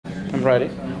I'm ready.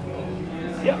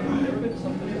 Yeah.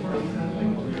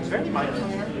 Is there any mic?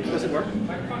 Does it work?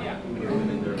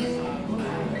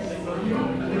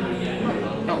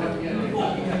 No.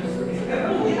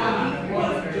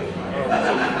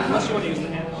 Unless you want to use the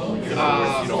hand.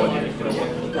 You don't want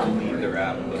to leave their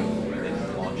app, but they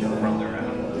launch it from their app.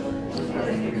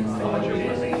 Depends.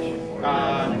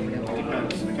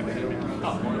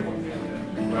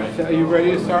 Right. So are you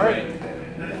ready to start?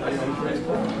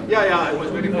 Yeah, I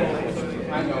was waiting for I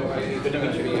know. I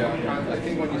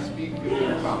think when you speak, you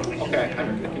Okay.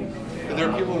 there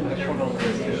are people in the front row too.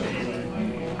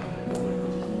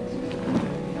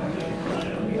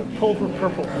 Pulver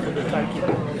purple for the title.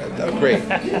 Oh, great,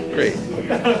 great.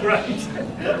 Right.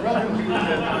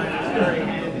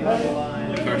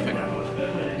 Perfect.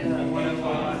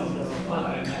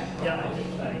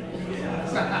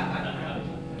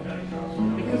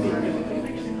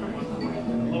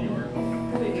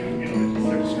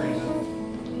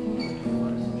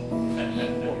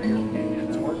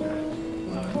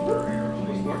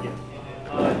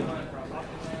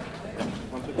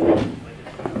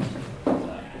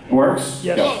 Works?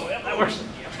 Yes. Go. Oh, yeah, that works.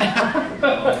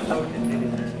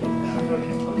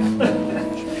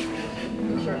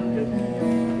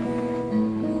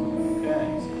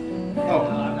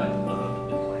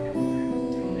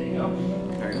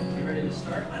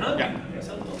 Yeah.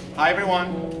 Hi, everyone.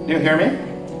 Do you hear me?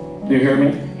 Do you hear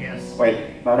me? Yes.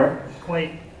 Wait, better?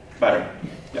 Quite. Better.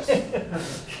 Yes.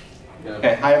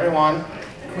 Okay, hi everyone.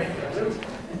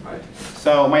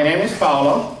 So my name is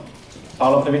Paolo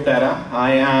Previtera.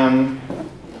 I am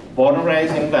born and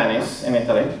raised in Venice, in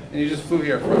Italy. And you just flew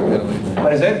here from Italy.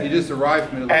 What is it? You just arrived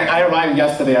from Italy. And I arrived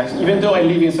yesterday, actually. Even though I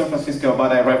live in San Francisco,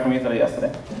 but I arrived from Italy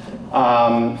yesterday.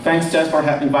 Thanks, Jess, for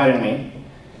inviting me.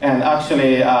 And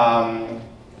actually,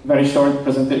 very short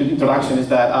introduction is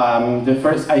that I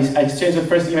exchanged the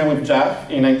first email with Jeff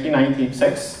in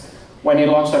 1996 when he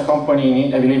launched a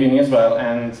company, I believe, in Israel.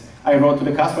 And I wrote to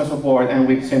the customer support, and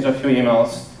we exchanged a few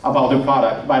emails about the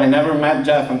product. But I never met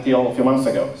Jeff until a few months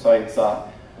ago, so it's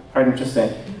quite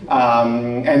interesting.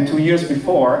 And 2 years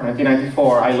before,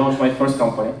 1994, I launched my first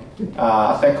company,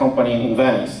 a tech company in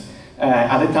Venice.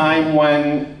 At the time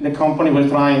when the company was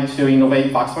trying to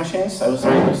innovate fax machines, I was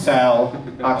trying to sell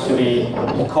actually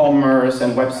e-commerce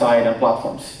and website and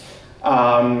platforms.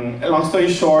 Long story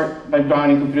short,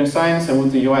 background in computer science, I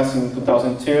moved to the US in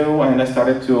 2002, and I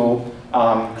started to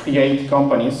create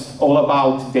companies all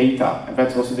about data. And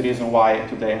that's also the reason why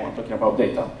today I'm talking about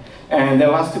data. And the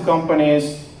last two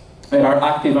companies that are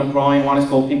active and growing, one is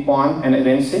called Peak1 and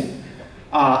Edency.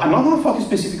 I'm not going to focus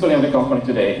specifically on the company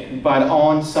today, but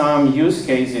on some use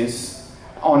cases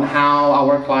on how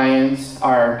our clients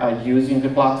are using the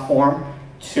platform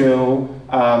to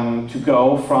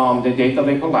go from the data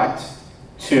they collect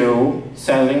to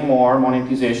selling more,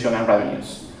 monetization, and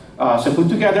revenues. So put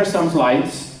together some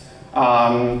slides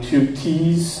to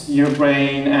tease your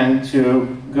brain and to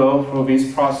go through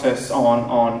this process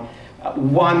on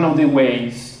one of the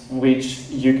ways in which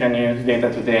you can use data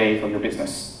today for your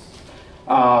business.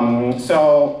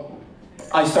 So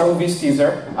I start with this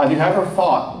teaser. Have you ever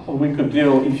thought what we could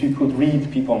do if you could read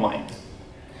people's minds?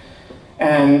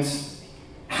 And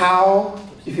how,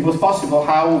 if it was possible,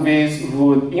 how this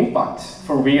would impact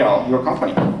for real your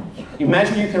company.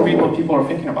 Imagine you can read what people are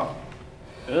thinking about.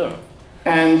 Ew.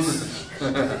 And this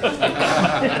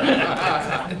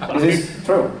is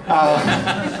true.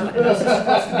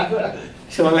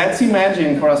 So let's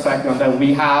imagine for a second that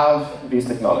we have this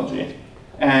technology.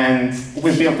 And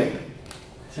we built it.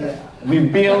 We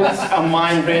built a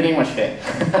mind-reading machine.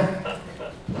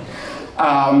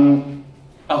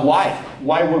 Why?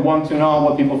 Why we want to know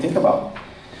what people think about?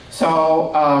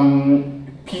 So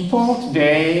people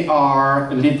today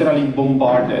are literally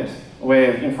bombarded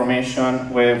with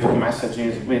information, with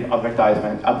messages, with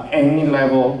advertisement at any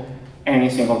level, any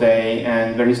single day,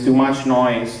 and there is too much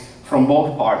noise from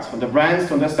both parts, from the brands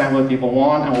to understand what people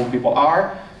want and what people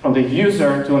are, from the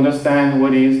user to understand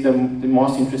what is the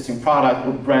most interesting product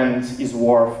or brand is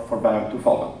worth for them to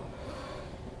follow.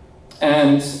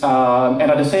 And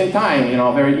at the same time,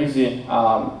 very easy,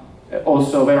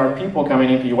 also there are people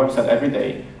coming into your website every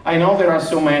day. I know there are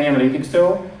so many analytics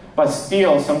too, but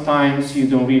still sometimes you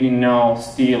don't really know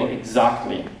still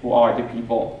exactly who are the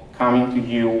people coming to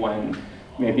you and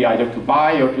maybe either to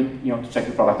buy or to, to check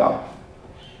the product out.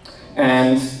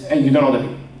 And you don't know the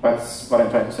people, that's what I'm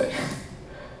trying to say.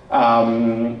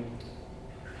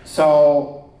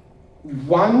 So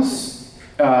once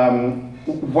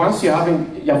you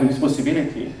have this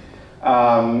possibility,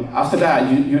 after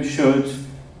that you should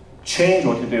change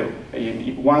what you do.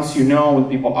 Once you know what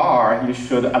people are, you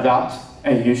should adapt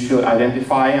and you should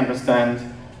identify, understand,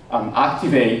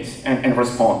 activate, and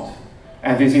respond.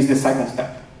 And this is the second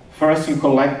step. First, you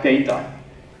collect data.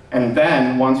 And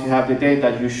then, once you have the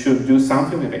data, you should do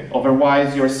something with it.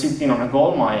 Otherwise, you're sitting on a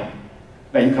gold mine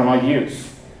that you cannot use.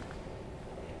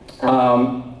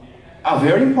 A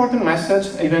very important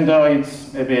message, even though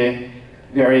it's maybe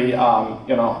very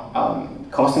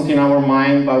constant in our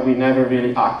mind, but we never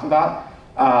really act on that.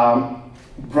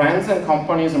 Brands and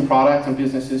companies and products and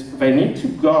businesses, they need to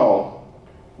go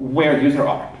where users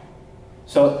are.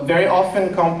 So very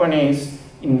often companies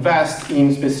invest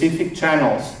in specific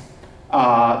channels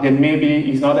that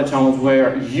maybe is not the channels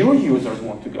where your users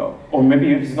want to go, or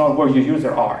maybe it's not where your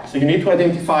users are. So you need to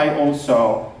identify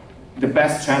also the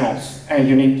best channels, and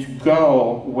you need to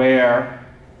go where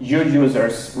your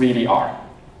users really are.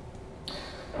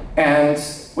 And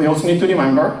we also need to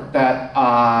remember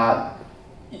that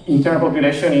internal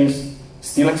population is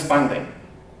still expanding.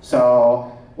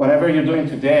 So whatever you're doing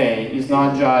today is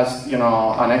not just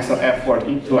an extra effort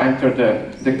to enter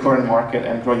the current market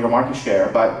and grow your market share,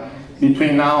 but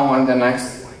between now and the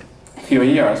next few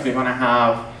years, we're going to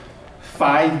have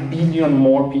 5 billion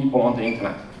more people on the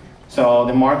internet. So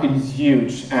the market is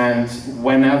huge, and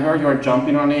whenever you're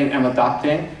jumping on it and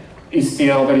adapting,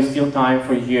 there is still time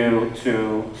for you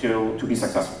to be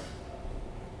successful.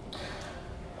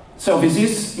 So this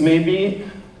is maybe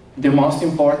the most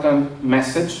important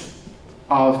message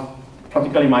of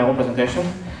particularly my whole presentation.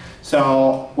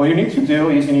 So what you need to do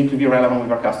is you need to be relevant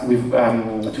with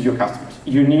to your customers.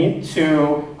 You need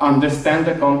to understand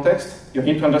the context, you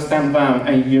need to understand them,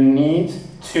 and you need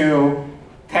to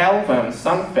tell them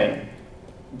something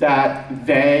that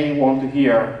they want to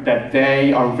hear, that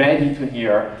they are ready to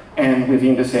hear, and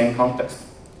within the same context.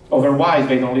 Otherwise,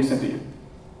 they don't listen to you.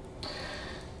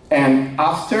 And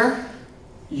after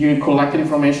you collected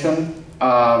information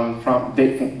from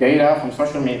data, from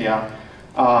social media,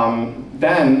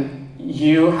 then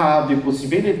you have the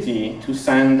possibility to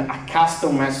send a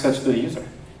custom message to the user.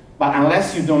 But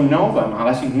unless you don't know them,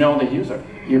 unless you know the user,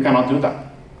 you cannot do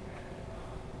that.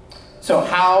 So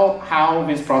how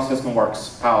this process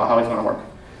works, how it's going to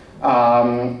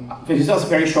work. This is a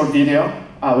very short video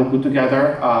we put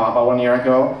together about 1 year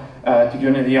ago to give you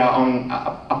an idea on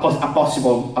a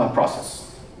possible process.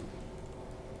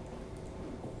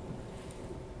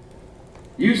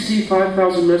 You see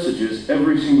 5,000 messages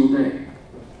every single day,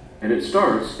 and it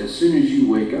starts as soon as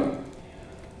you wake up,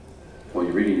 while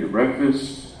you're eating your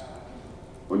breakfast,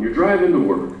 when you're driving to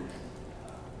work,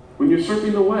 when you're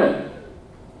surfing the web,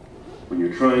 when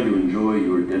you're trying to enjoy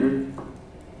your dinner,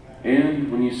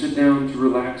 and when you sit down to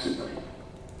relax at night.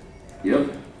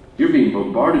 Yep, you're being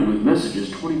bombarded with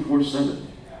messages 24/7.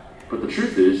 But the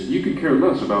truth is, you could care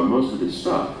less about most of this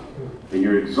stuff, and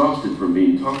you're exhausted from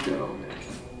being talked at all day.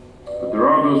 But there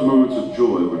are those moments of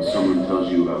joy when someone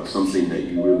tells you about something that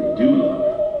you really do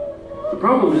love. The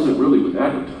problem isn't really with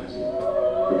advertising.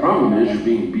 The problem is you're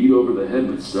being beat over the head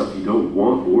with stuff you don't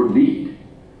want or need.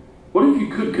 What if you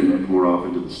could connect more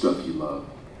often to the stuff you love?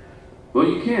 Well,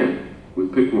 you can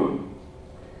with Pick One.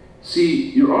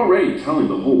 See, you're already telling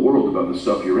the whole world about the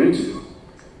stuff you're into.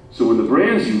 So when the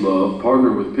brands you love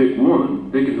partner with Pick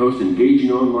One, they can host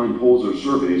engaging online polls or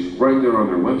surveys right there on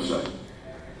their website.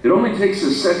 It only takes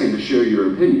a second to share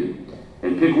your opinion,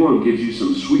 and Pick One gives you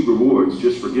some sweet rewards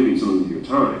just for giving some of your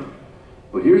time.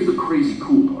 But here's the crazy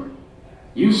cool part.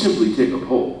 You simply take a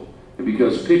poll, and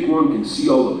because Pick One can see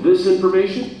all of this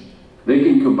information, they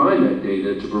can combine that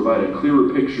data to provide a clearer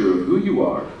picture of who you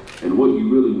are and what you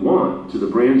really want to the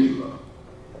brands you love,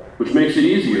 which makes it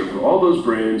easier for all those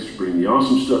brands to bring the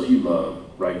awesome stuff you love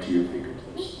right to your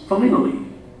fingertips. Finally,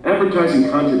 advertising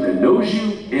content that knows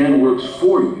you and works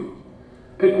for you.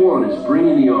 Pick One is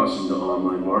bringing the awesome to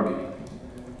online marketing.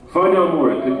 Find out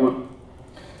more at Pick One.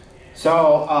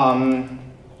 So,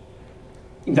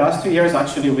 in the last 2 years,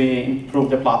 actually, we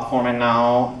improved the platform, and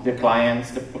now the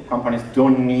clients, the companies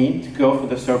don't need to go through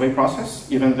the survey process,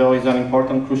 even though it's an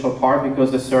important, crucial part, because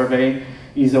the survey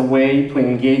is a way to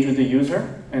engage with the user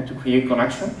and to create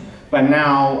connection. But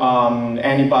now,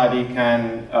 anybody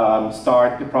can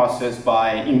start the process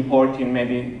by importing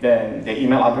maybe the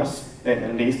email address, the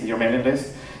list, your mailing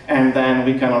list, and then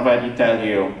we can already tell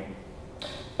you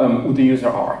who the user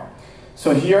are.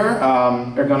 So here,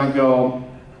 I'm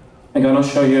going to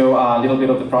show you a little bit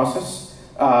of the process.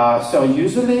 So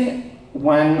usually,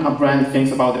 when a brand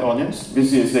thinks about the audience,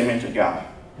 this is the image you have.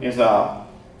 It's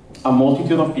a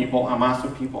multitude of people, a mass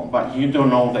of people, but you don't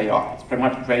know who they are. It's pretty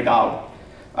much grayed out.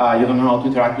 You don't know how to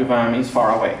interact with them. It's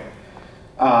far away.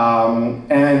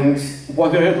 And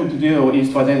what we're able to do is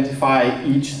to identify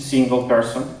each single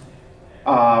person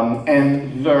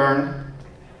and learn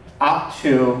up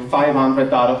to 500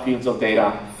 data fields of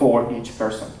data for each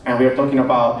person. And we are talking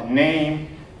about the name,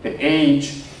 the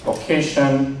age,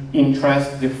 location,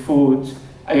 interest, the food,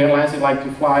 airlines they like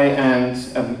to fly, and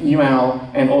email,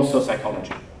 and also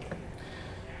psychology.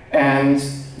 And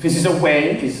this is a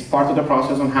way, it's part of the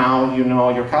process on how you know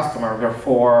your customer,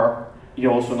 therefore you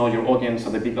also know your audience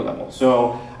at the bigger level.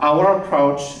 So our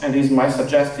approach, and this is my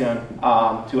suggestion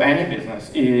to any business,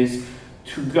 is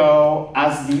to go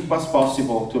as deep as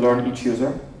possible to learn each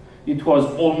user. It was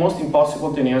almost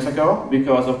impossible 10 years ago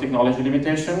because of technology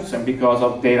limitations and because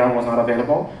of data was not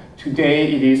available.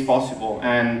 Today it is possible,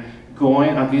 and going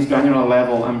at this granular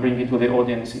level and bringing it to the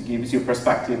audience, it gives you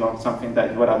perspective on something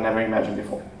that you would have never imagined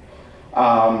before.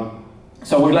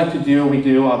 So what we like to do, we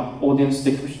do audience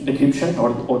decryption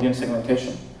or audience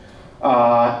segmentation.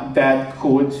 That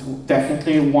could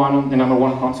definitely, the number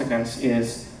one consequence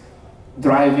is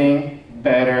driving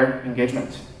better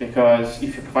engagement. Because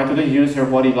if you provide to the user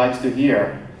what he likes to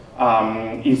hear,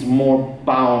 is more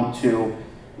bound to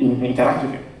interact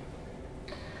with you.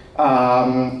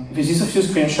 This is a few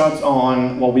screenshots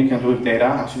on what we can do with data.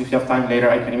 Actually, if you have time later,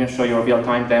 I can even show you a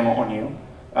real-time demo on you.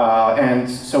 And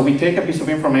so we take a piece of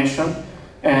information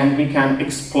and we can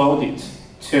explode it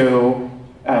to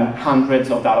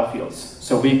hundreds of data fields.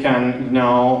 So we can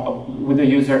know who the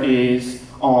user is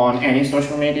on any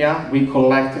social media. We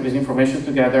collect this information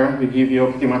together. We give you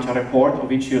pretty much a report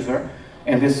of each user.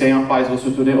 And the same applies also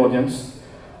to the audience.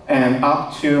 And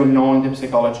up to knowing the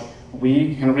psychology.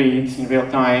 We can read in real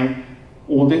time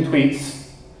all the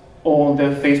tweets, all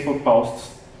the Facebook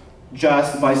posts,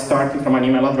 just by starting from an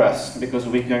email address, because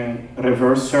we can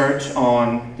reverse search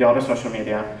on the other social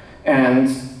media. And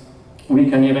we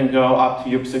can even go up to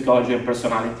your psychology and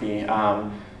personality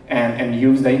and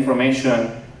use the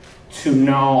information to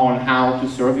know on how to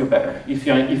serve you better.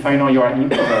 If I know you're an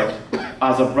introvert,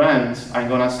 as a brand, I'm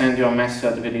gonna send you a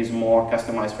message that is more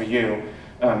customized for you.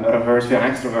 Reverse, if you're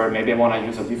an extrovert, maybe I wanna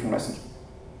use a different message.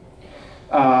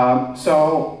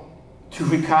 So, to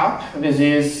recap, this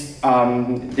is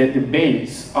the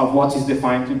base of what is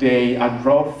defined today a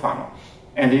growth funnel.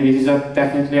 And it is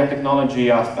definitely a technology,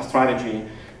 a strategy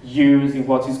used in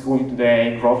what is going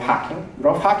today growth hacking.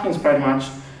 Growth hacking is pretty much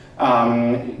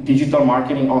digital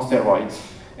marketing on steroids.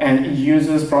 And it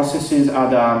uses processes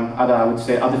I would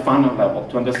say, at the funnel level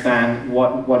to understand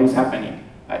what is happening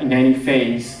in any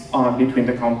phase between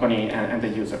the company and the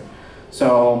user.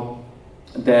 So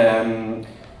the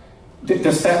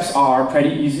steps are pretty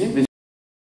easy.